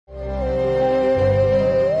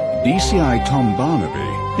DCI John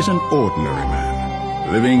Barnaby is an ordinary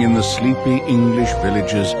man, living in the sleepy English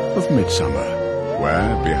villages of Midsomer,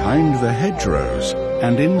 where behind the hedgerows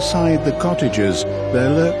and inside the cottages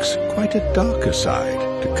there lurks quite a darker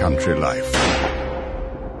side to country life.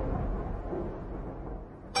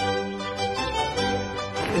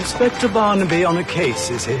 Inspector Barnaby on a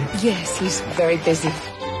case, is he? Yes, he's very busy.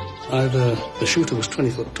 Either the shooter was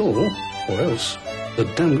 20 foot tall, or else a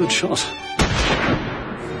damn good shot.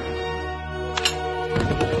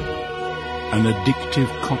 An addictive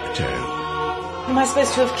cocktail. Am I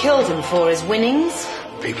supposed to have killed him for his winnings?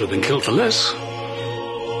 People have been killed for less.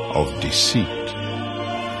 Of deceit.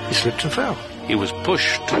 He slipped and fell. He was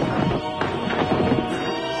pushed.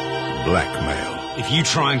 Blackmail. If you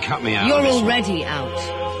try and cut me out... You're already out.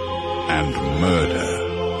 And murder.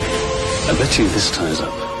 I bet you this ties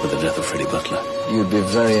up with the death of Freddie Butler. You'd be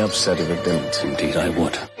very upset if it didn't. Indeed I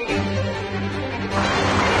would.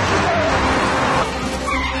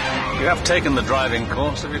 You have taken the driving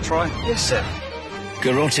course, have you, Troy? Yes, sir.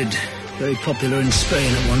 Garroted. Very popular in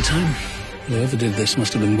Spain at one time. Whoever did this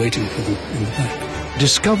must have been waiting for them in the back.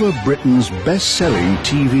 Discover Britain's best-selling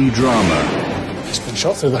TV drama. He's been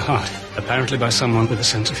shot through the heart, apparently by someone with a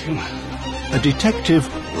sense of humor. A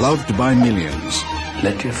detective loved by millions.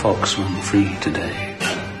 Let your fox run free today,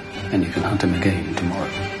 and you can hunt him again tomorrow.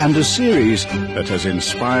 And a series that has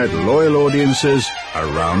inspired loyal audiences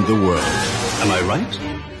around the world. Am I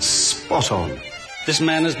right? Spot on. This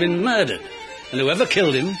man has been murdered, and whoever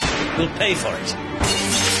killed him will pay for it.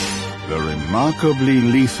 The remarkably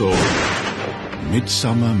lethal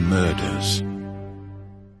Midsomer Murders.